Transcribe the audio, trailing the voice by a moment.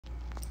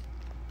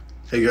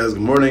Hey guys,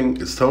 good morning.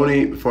 It's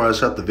Tony. Before I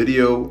start the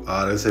video,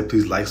 I say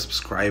please like,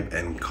 subscribe,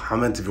 and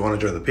comment. If you want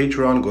to join the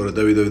Patreon, go to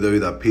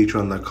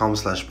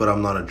www.patreon.com/but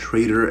I'm not a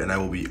trader, and I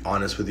will be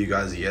honest with you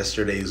guys.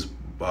 Yesterday's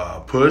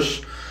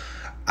push,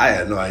 I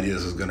had no idea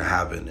this was gonna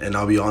happen, and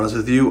I'll be honest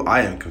with you,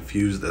 I am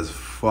confused as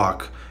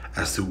fuck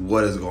as to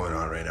what is going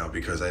on right now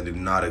because I did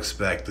not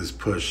expect this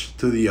push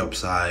to the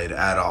upside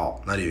at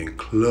all, not even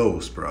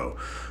close, bro.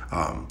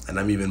 And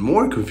I'm even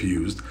more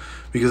confused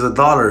because the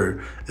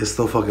dollar is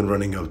still fucking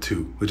running up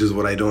too, which is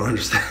what I don't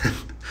understand.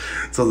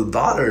 So the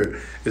dollar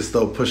is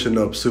still pushing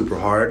up super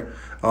hard.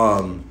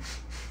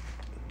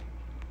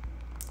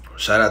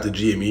 Shout out to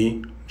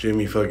GME.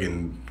 GME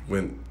fucking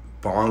went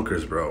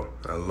bonkers, bro.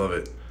 I love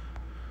it.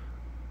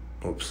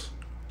 Oops.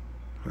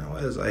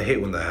 I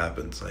hate when that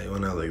happens. I hate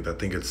when I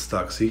think it's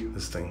stuck. See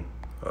this thing?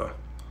 Get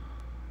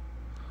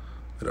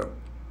up.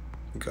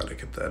 Gotta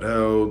get that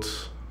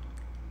out.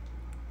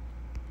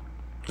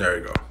 There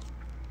you go.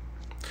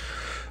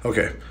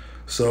 Okay,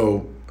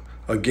 so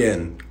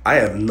again, I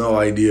have no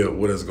idea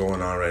what is going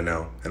on right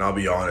now, and I'll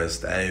be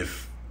honest. I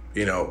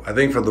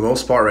think for the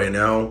most part right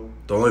now,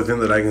 the only thing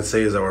that I can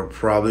say is that we're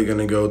probably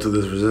gonna go to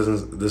this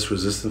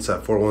resistance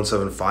at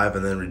 4175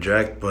 and then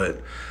reject.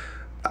 But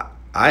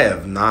I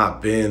have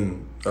not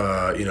been,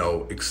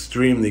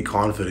 extremely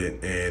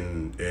confident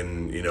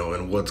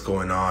in what's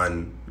going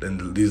on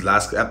in these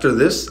last after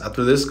this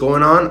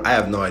going on. I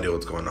have no idea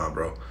what's going on,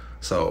 bro.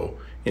 So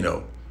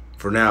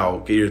for now,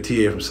 get your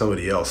TA from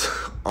somebody else,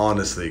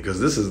 honestly, because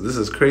this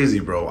is crazy,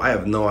 bro. I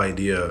have no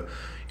idea,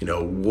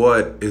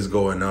 what is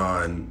going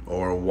on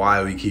or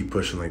why we keep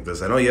pushing like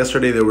this. I know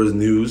yesterday there was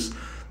news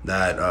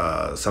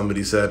that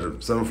somebody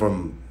said, someone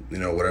from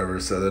whatever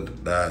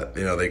said that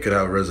they could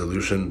have a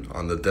resolution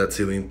on the debt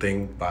ceiling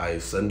thing by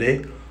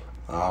Sunday.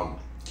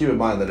 Keep in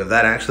mind that if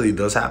that actually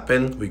does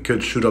happen, we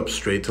could shoot up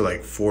straight to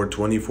like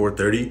 420,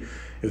 430.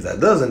 If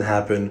that doesn't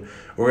happen,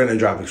 we're gonna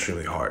drop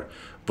extremely hard.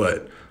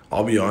 But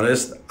I'll be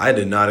honest, I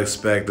did not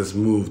expect this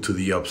move to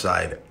the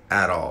upside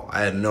at all.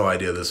 I had no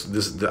idea this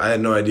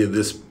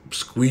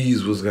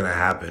squeeze was gonna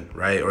happen,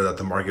 right? Or that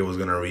the market was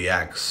gonna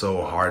react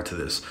so hard to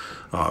this.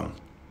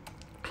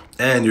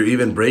 And you're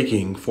even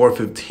breaking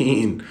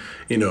 415.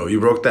 You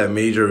broke that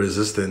major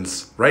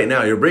resistance right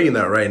now. You're breaking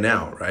that right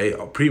now, right?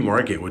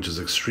 Pre-market, which is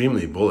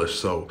extremely bullish.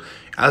 So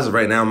as of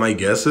right now, my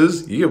guess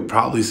is you could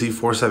probably see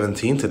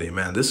 417 today,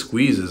 man. This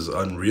squeeze is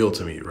unreal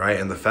to me, right?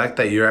 And the fact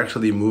that you're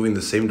actually moving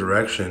the same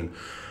direction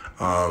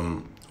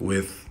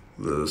with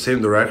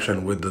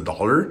the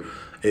dollar,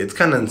 it's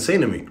kind of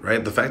insane to me,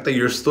 right? The fact that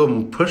you're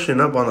still pushing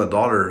up on the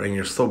dollar and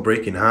you're still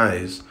breaking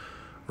highs,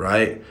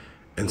 right?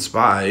 And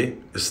SPY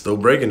is still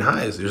breaking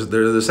highs.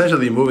 They're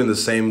essentially moving the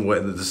same way,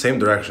 the same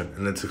direction,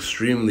 and it's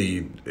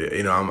extremely,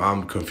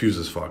 I'm confused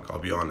as fuck. I'll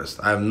be honest.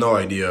 I have no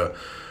idea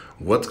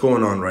what's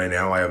going on right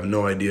now. I have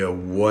no idea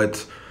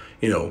what,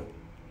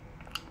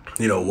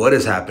 what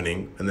is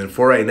happening. And then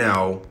for right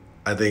now,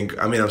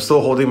 I'm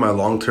still holding my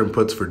long-term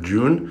puts for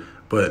June,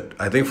 but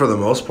I think for the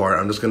most part,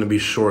 I'm just going to be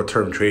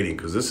short-term trading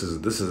because this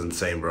is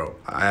insane, bro.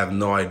 I have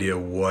no idea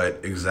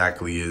what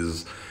exactly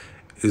is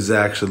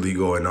actually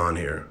going on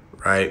here,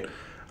 right?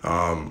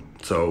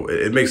 So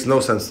it makes no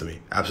sense to me.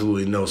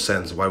 Absolutely no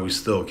sense why we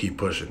still keep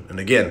pushing. And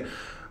again,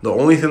 the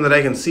only thing that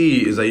I can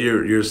see is that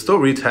you're still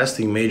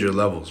retesting major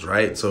levels,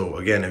 right? So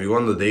again, if you go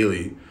on the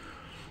daily,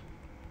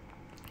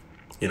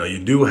 you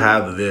do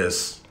have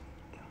this.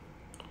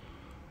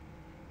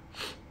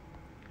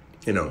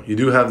 You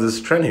do have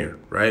this trend here,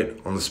 right?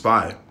 On the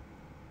SPY.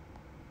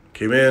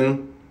 Came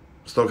in,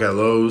 still got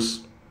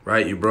lows,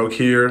 right? You broke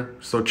here,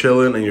 still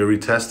chilling, and you're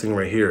retesting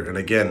right here. And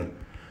again,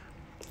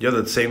 you have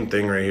that same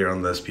thing right here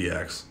on the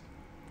SPX.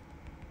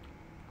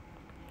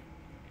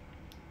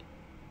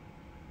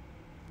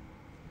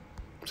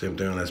 Same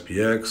thing on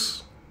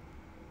SPX.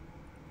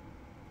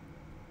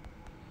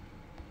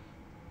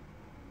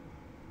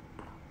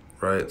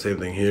 Right, same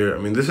thing here. I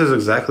mean, this is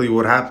exactly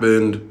what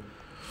happened.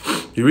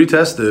 You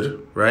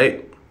retested,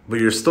 right? But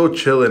you're still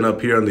chilling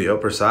up here on the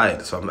upper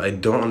side. So I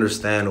don't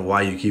understand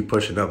why you keep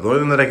pushing up. The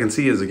only thing that I can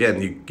see is,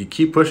 again, you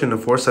keep pushing to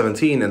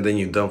 417 and then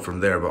you dump from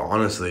there. But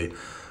honestly,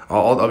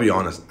 I'll be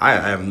honest, I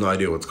have no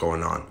idea what's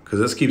going on because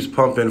this keeps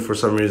pumping for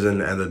some reason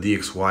and the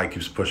DXY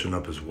keeps pushing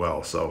up as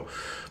well. So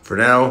for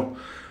now,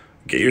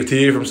 get your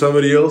TA from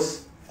somebody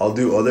else. I'll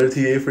do other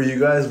TA for you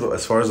guys, but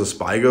as far as the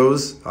SPY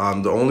goes,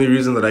 the only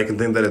reason that I can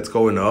think that it's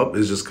going up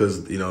is just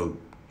because, the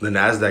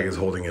NASDAQ is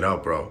holding it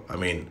up, bro. I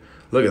mean,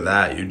 look at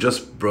that. You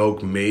just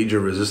broke major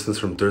resistance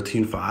from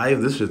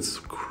 13.5. This shit's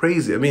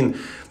crazy. I mean,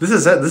 this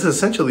is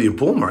essentially a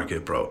bull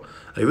market, bro.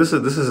 Like this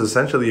is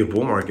essentially a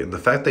bull market. The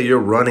fact that you're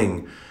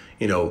running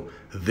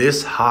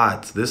this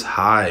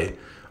high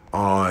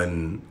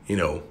on,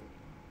 let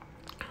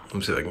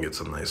me see if I can get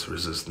some nice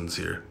resistance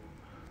here.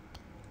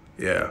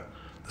 Yeah,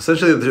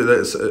 essentially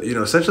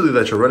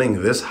that you're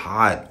running this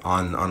hot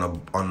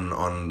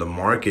on the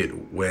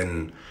market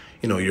when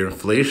your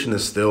inflation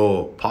is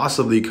still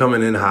possibly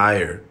coming in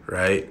higher,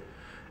 right?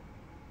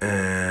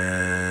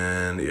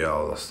 And yeah,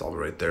 I'll stop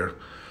right there.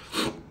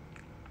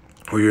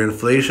 where your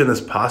inflation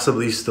is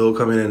possibly still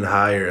coming in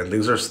higher and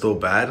things are still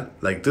bad,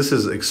 like this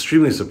is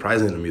extremely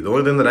surprising to me. The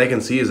only thing that I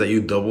can see is that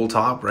you double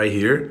top right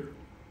here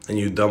and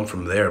you dump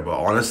from there. But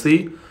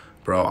honestly,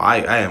 bro,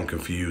 I am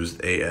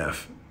confused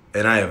AF.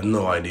 And I have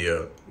no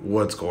idea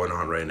what's going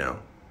on right now.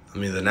 I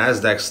mean, the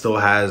NASDAQ still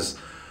has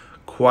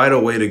quite a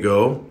way to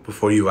go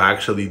before you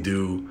actually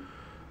do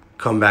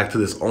come back to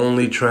this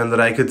only trend that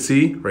I could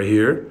see right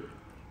here,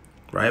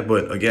 right?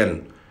 But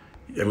again,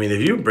 I mean,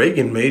 if you're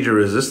breaking major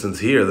resistance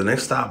here, the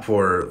next stop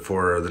for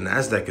the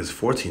NASDAQ is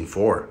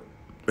 14.4.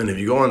 And if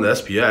you go on the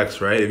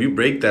SPX, right, if you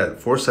break that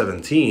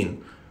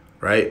 417,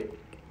 right,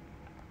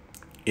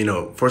 you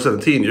know,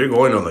 417, you're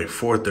going on like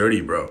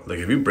 430, bro. Like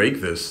if you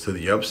break this to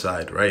the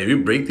upside, right, if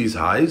you break these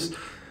highs,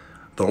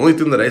 the only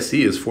thing that I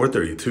see is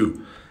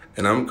 432.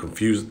 And I'm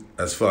confused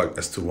as fuck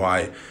as to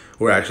why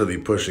we're actually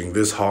pushing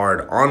this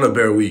hard on a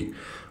bear week,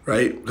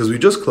 right? Because we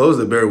just closed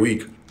the bear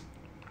week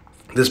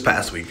this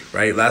past week,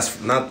 right? Last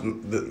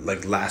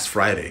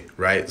Friday,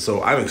 right?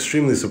 So I'm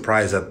extremely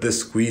surprised that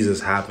this squeeze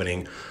is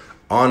happening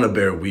on a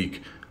bear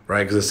week,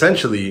 right? Because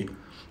essentially,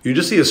 you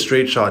just see a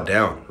straight shot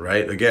down,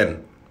 right?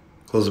 Again,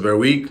 close the bear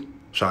week,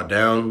 shot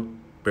down,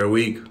 bear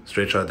week,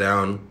 straight shot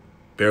down,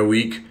 bear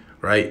week,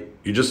 right?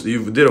 You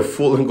did a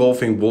full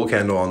engulfing bull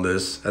candle on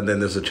this, and then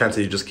there's a chance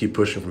that you just keep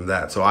pushing from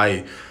that. So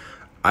I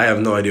have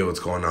no idea what's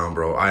going on,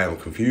 bro. I am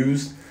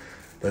confused.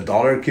 The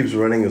dollar keeps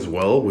running as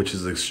well, which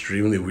is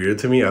extremely weird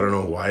to me. I don't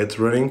know why it's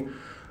running.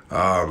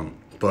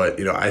 But,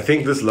 you know, I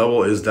think this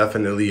level is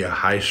definitely a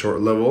high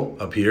short level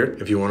up here.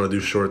 If you want to do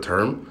short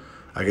term,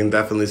 I can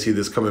definitely see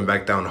this coming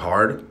back down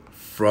hard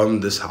from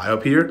this high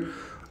up here.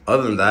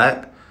 Other than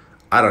that,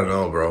 I don't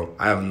know, bro.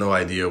 I have no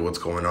idea what's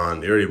going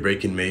on. You're already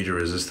breaking major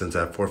resistance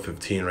at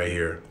 415 right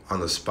here on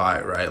the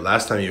spot, right?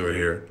 Last time you were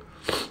here,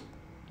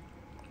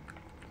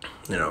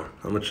 you know,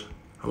 how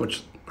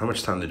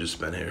much time did you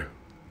spend here?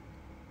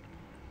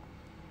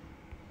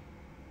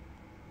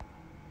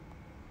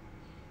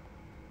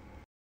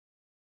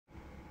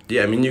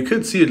 Yeah, I mean, you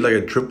could see it like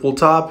a triple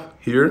top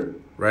here,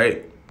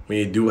 right? I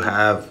mean, you do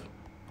have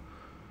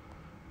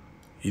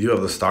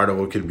the start of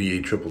what could be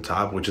a triple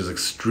top, which is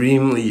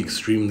extremely,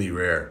 extremely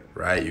rare,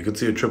 right? You could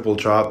see a triple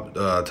top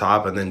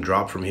and then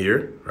drop from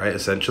here, right?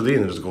 Essentially,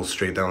 and just go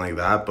straight down like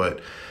that. But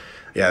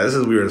yeah, this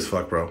is weird as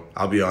fuck, bro.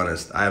 I'll be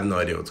honest. I have no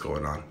idea what's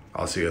going on.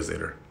 I'll see you guys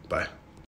later. Bye.